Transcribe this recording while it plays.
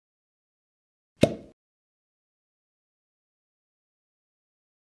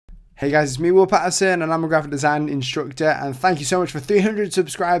Hey guys, it's me, Will Patterson, and I'm a graphic design instructor, and thank you so much for 300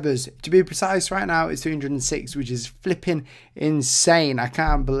 subscribers. To be precise, right now it's 306, which is flipping insane. I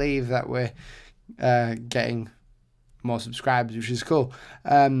can't believe that we're getting more subscribers, which is cool.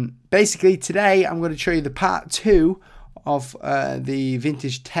 Basically, today I'm going to show you the part 2 of the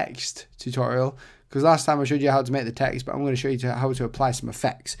vintage text tutorial, because last time I showed you how to make the text, but I'm going to show you how to apply some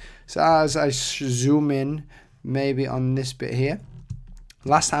effects. So as I zoom in, maybe on this bit here,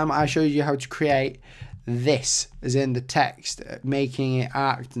 last time I showed you how to create this, as in the text, making it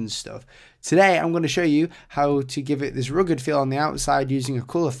arced and stuff. Today I'm going to show you how to give it this rugged feel on the outside using a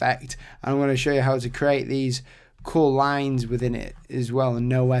cool effect. And I'm going to show you how to create these cool lines within it as well and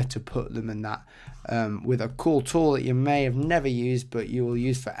know where to put them and that, with a cool tool that you may have never used but you will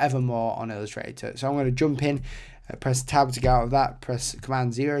use forevermore on Illustrator. So I'm going to jump in, press tab to get out of that, press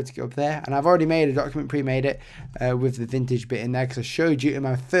command 0 to go up there, and I've already made a document, pre-made it with the vintage bit in there, because I showed you in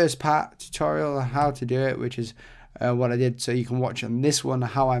my first part tutorial how to do it, which is what I did, so you can watch on this one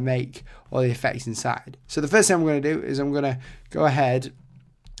how I make all the effects inside. So the first thing I'm going to do is I'm going to go ahead,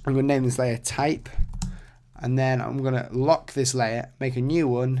 I'm going to name this layer type, and then I'm going to lock this layer, make a new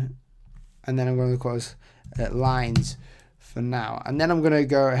one, and then I'm going to close lines for now. And then I'm going to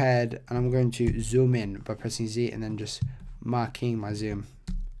go ahead and I'm going to zoom in by pressing Z and then just marking my zoom.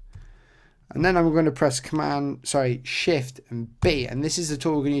 And then I'm going to press Shift and B, and this is the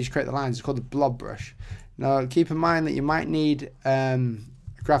tool we're going to use to create the lines. It's called the blob brush. Now keep in mind that you might need a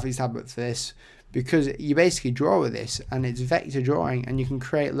graphics tablet for this, because you basically draw with this and it's vector drawing and you can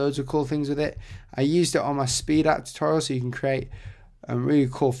create loads of cool things with it. I used it on my speed art tutorial, so you can create really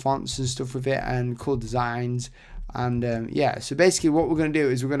cool fonts and stuff with it and cool designs. And yeah, so basically what we're going to do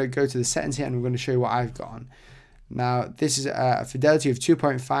is we're going to go to the settings here and we're going to show you what I've got on. Now this is a fidelity of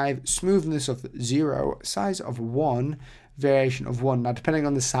 2.5, smoothness of 0, size of 1, variation of 1. Now depending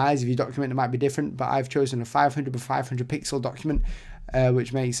on the size of your document it might be different, but I've chosen a 500 by 500 pixel document,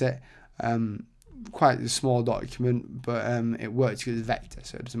 which makes it quite a small document, but it works because it's vector,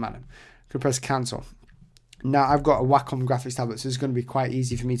 so it doesn't matter. I'm going to press cancel. Now I've got a Wacom graphics tablet, so it's going to be quite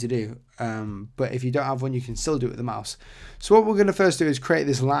easy for me to do, but if you don't have one you can still do it with the mouse. So what we're going to first do is create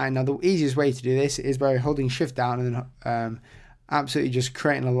this line. Now the easiest way to do this is by holding shift down and then absolutely just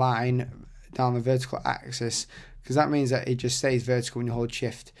creating a line down the vertical axis, because that means that it just stays vertical when you hold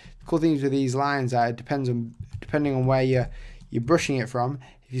shift. The cool things with these lines are depending on where you're brushing it from.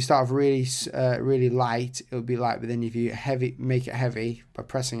 If you start off really light, it'll be light, but then if you make it heavy by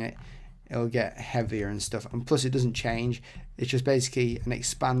pressing it, it'll get heavier and stuff. And plus it doesn't change, it's just basically an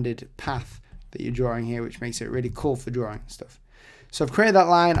expanded path that you're drawing here, which makes it really cool for drawing and stuff. So I've created that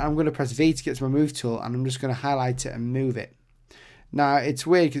line. I'm going to press V to get to my move tool, and I'm just going to highlight it and move it. Now it's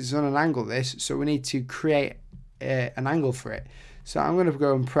weird because it's on an angle, this, so we need to create an angle for it. So I'm going to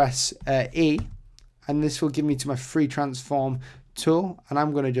go and press E, and this will give me to my free transform tool, and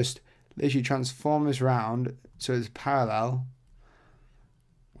I'm going to just literally transform this round so it's parallel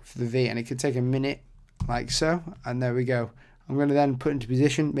with the V, and it could take a minute like so, and there we go. I'm going to then put into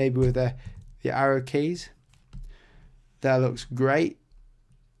position, maybe with the arrow keys. That looks great.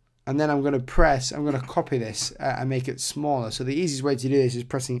 And then I'm going to copy this and make it smaller. So the easiest way to do this is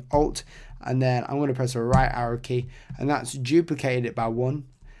pressing Alt, and then I'm going to press the right arrow key, and that's duplicated it by 1.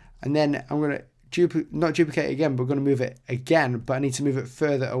 And then I'm going to not duplicate it again, but I'm going to move it again, but I need to move it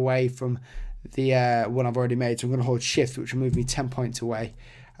further away from the one I've already made. So I'm going to hold shift, which will move me 10 points away,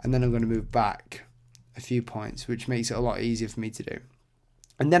 and then I'm going to move back a few points, which makes it a lot easier for me to do.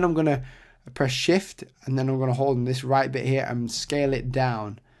 And then I'm going to press shift, and then I'm going to hold in this right bit here and scale it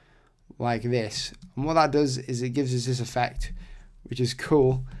down like this. And what that does is it gives us this effect, which is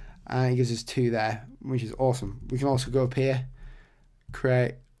cool, and it gives us 2 there, which is awesome. We can also go up here,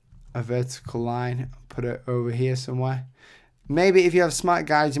 create a vertical line, put it over here somewhere. Maybe if you have smart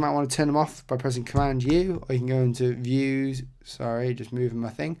guides you might want to turn them off by pressing command U, or you can go into views, just moving my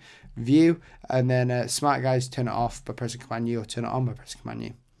thing, view, and then smart guides, turn it off by pressing command U, or turn it on by pressing command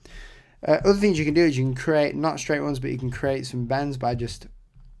U. Other things you can do is you can create not straight ones, but you can create some bends by just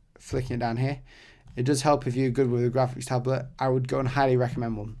flicking it down here. It does help if you're good with a graphics tablet. I would go and highly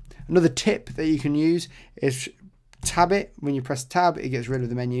recommend one. Another tip that you can use is tab it. When you press tab, it gets rid of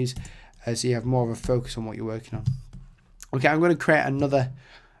the menus, so you have more of a focus on what you're working on. Okay, I'm going to create another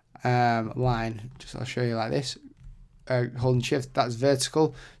line. I'll show you like this. Holding shift, that's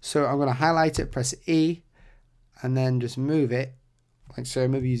vertical. So I'm going to highlight it, press E, and then just move it like so.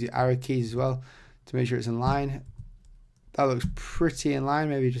 Maybe use the arrow keys as well to make sure it's in line. That looks pretty in line.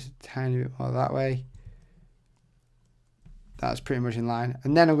 Maybe just a tiny bit more that way. That's pretty much in line.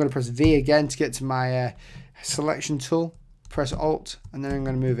 And then I'm going to press V again to get to my selection tool. press Alt, and then I'm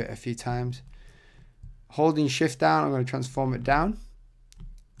going to move it a few times. Holding Shift down, I'm going to transform it down.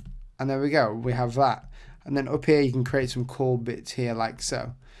 And there we go, we have that. And then up here you can create some cool bits here like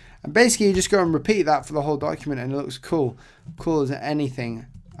so. And basically you just go and repeat that for the whole document and it looks cool. Cool as anything.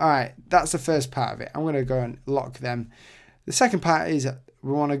 Alright, that's the first part of it. I'm going to go and lock them. The second part is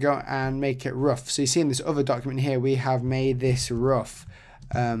we want to go and make it rough. So you see in this other document here, we have made this rough.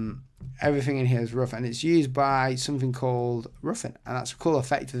 Everything in here is rough, and it's used by something called roughing, and that's a cool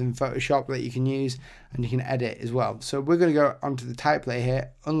effect within Photoshop that you can use and you can edit as well. So we're going to go onto the type layer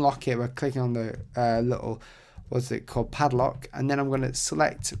here, unlock it by clicking on the little, what's it called, padlock, and then I'm going to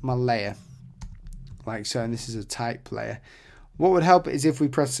select my layer like so, and this is a type layer. What would help is if we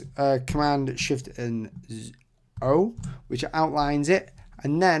press Command Shift and O, which outlines it.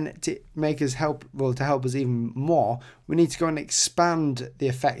 And then to make us help us even more, we need to go and expand the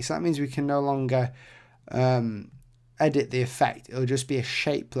effect. So that means we can no longer edit the effect. It'll just be a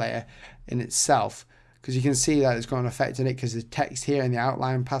shape layer in itself, because you can see that it's got an effect in it because the text here and the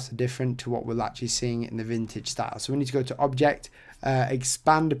outline paths are different to what we're actually seeing in the vintage style. So we need to go to Object,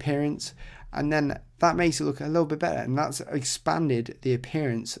 Expand Appearance, and then that makes it look a little bit better. And that's expanded the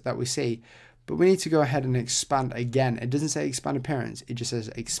appearance that we see. But we need to go ahead and expand again. It doesn't say expand appearance, it just says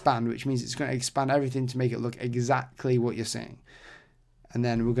expand, which means it's going to expand everything to make it look exactly what you're seeing. And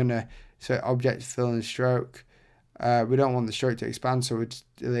then we're going to, so object, fill and stroke. We don't want the stroke to expand, so we'll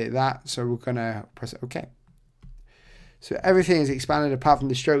just delete that. So we're going to press OK. So everything is expanded apart from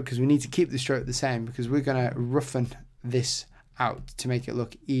the stroke, because we need to keep the stroke the same, because we're going to roughen this out to make it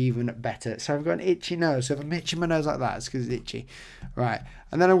look even better. So I've got an itchy nose, so if I'm itching my nose like that, it's because it's itchy. Right,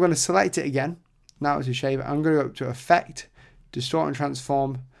 and then I'm going to select it again. Now it's a shape. I'm going to go up to Effect, Distort and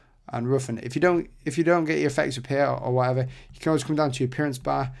Transform, and Roughen. If you don't get your effects up here or whatever, you can always come down to your appearance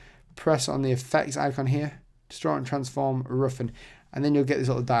bar, press on the effects icon here, Distort and Transform, Roughen, and then you'll get this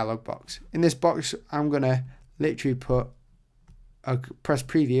little dialog box. In this box, I'm going to literally press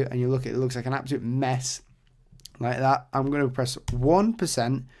Preview, and you look at it, looks like an absolute mess. Like that. I'm going to press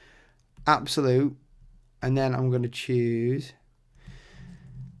 1% absolute, and then I'm going to choose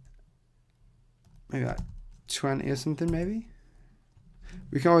maybe like 20 or something. Maybe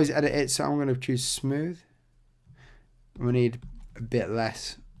we can always edit it, so I'm going to choose smooth. We need a bit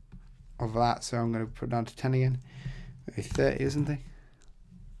less of that, so I'm going to put it down to 10 again, maybe 30 or something.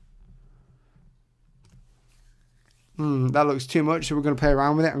 That looks too much, so we're going to play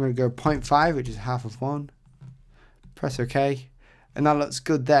around with it. I'm going to go 0.5, which is half of 1. Press OK, and that looks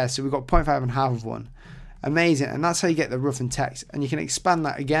good there. So we've got 0.5 and half of 1. Amazing. And that's how you get the roughened text. And you can expand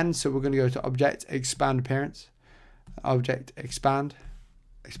that again. So we're going to go to Object, Expand Appearance, Object, Expand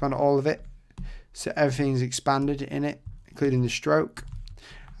all of it, so everything's expanded in it, including the stroke.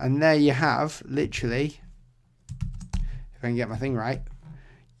 And there you have literally, if I can get my thing right,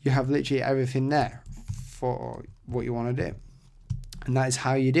 you have literally everything there for what you want to do. And that is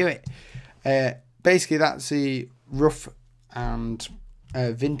how you do it. Basically that's the rough and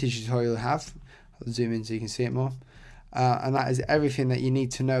vintage tutorial I have. I'll zoom in so you can see it more. And that is everything that you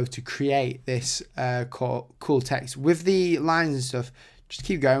need to know to create this cool text. With the lines and stuff, just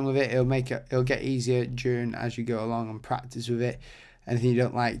keep going with it. It'll get easier as you go along and practice with it. Anything you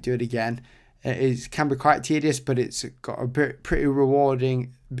don't like, do it again. It can be quite tedious, but it's got a pretty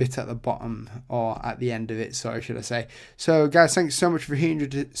rewarding bit at the bottom, or at the end of it, sorry, should I say. So guys, thanks so much for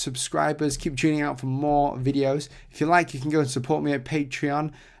 300 subscribers. Keep tuning out for more videos. If you like, you can go and support me at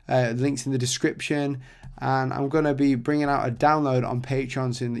Patreon. Links in the description. And I'm going to be bringing out a download on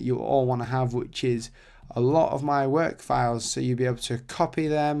Patreon soon that you all want to have, which is a lot of my work files, so you'll be able to copy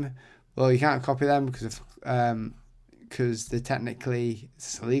them. Well, you can't copy them because they're technically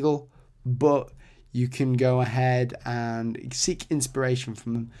illegal, but you can go ahead and seek inspiration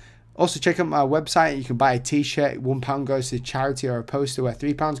from them. Also, check out my website. You can buy a t-shirt. £1 goes to charity, or a poster where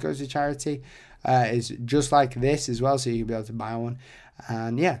 £3 goes to charity. It's just like this as well, so you can be able to buy one.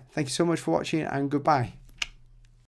 And yeah, thank you so much for watching, and goodbye.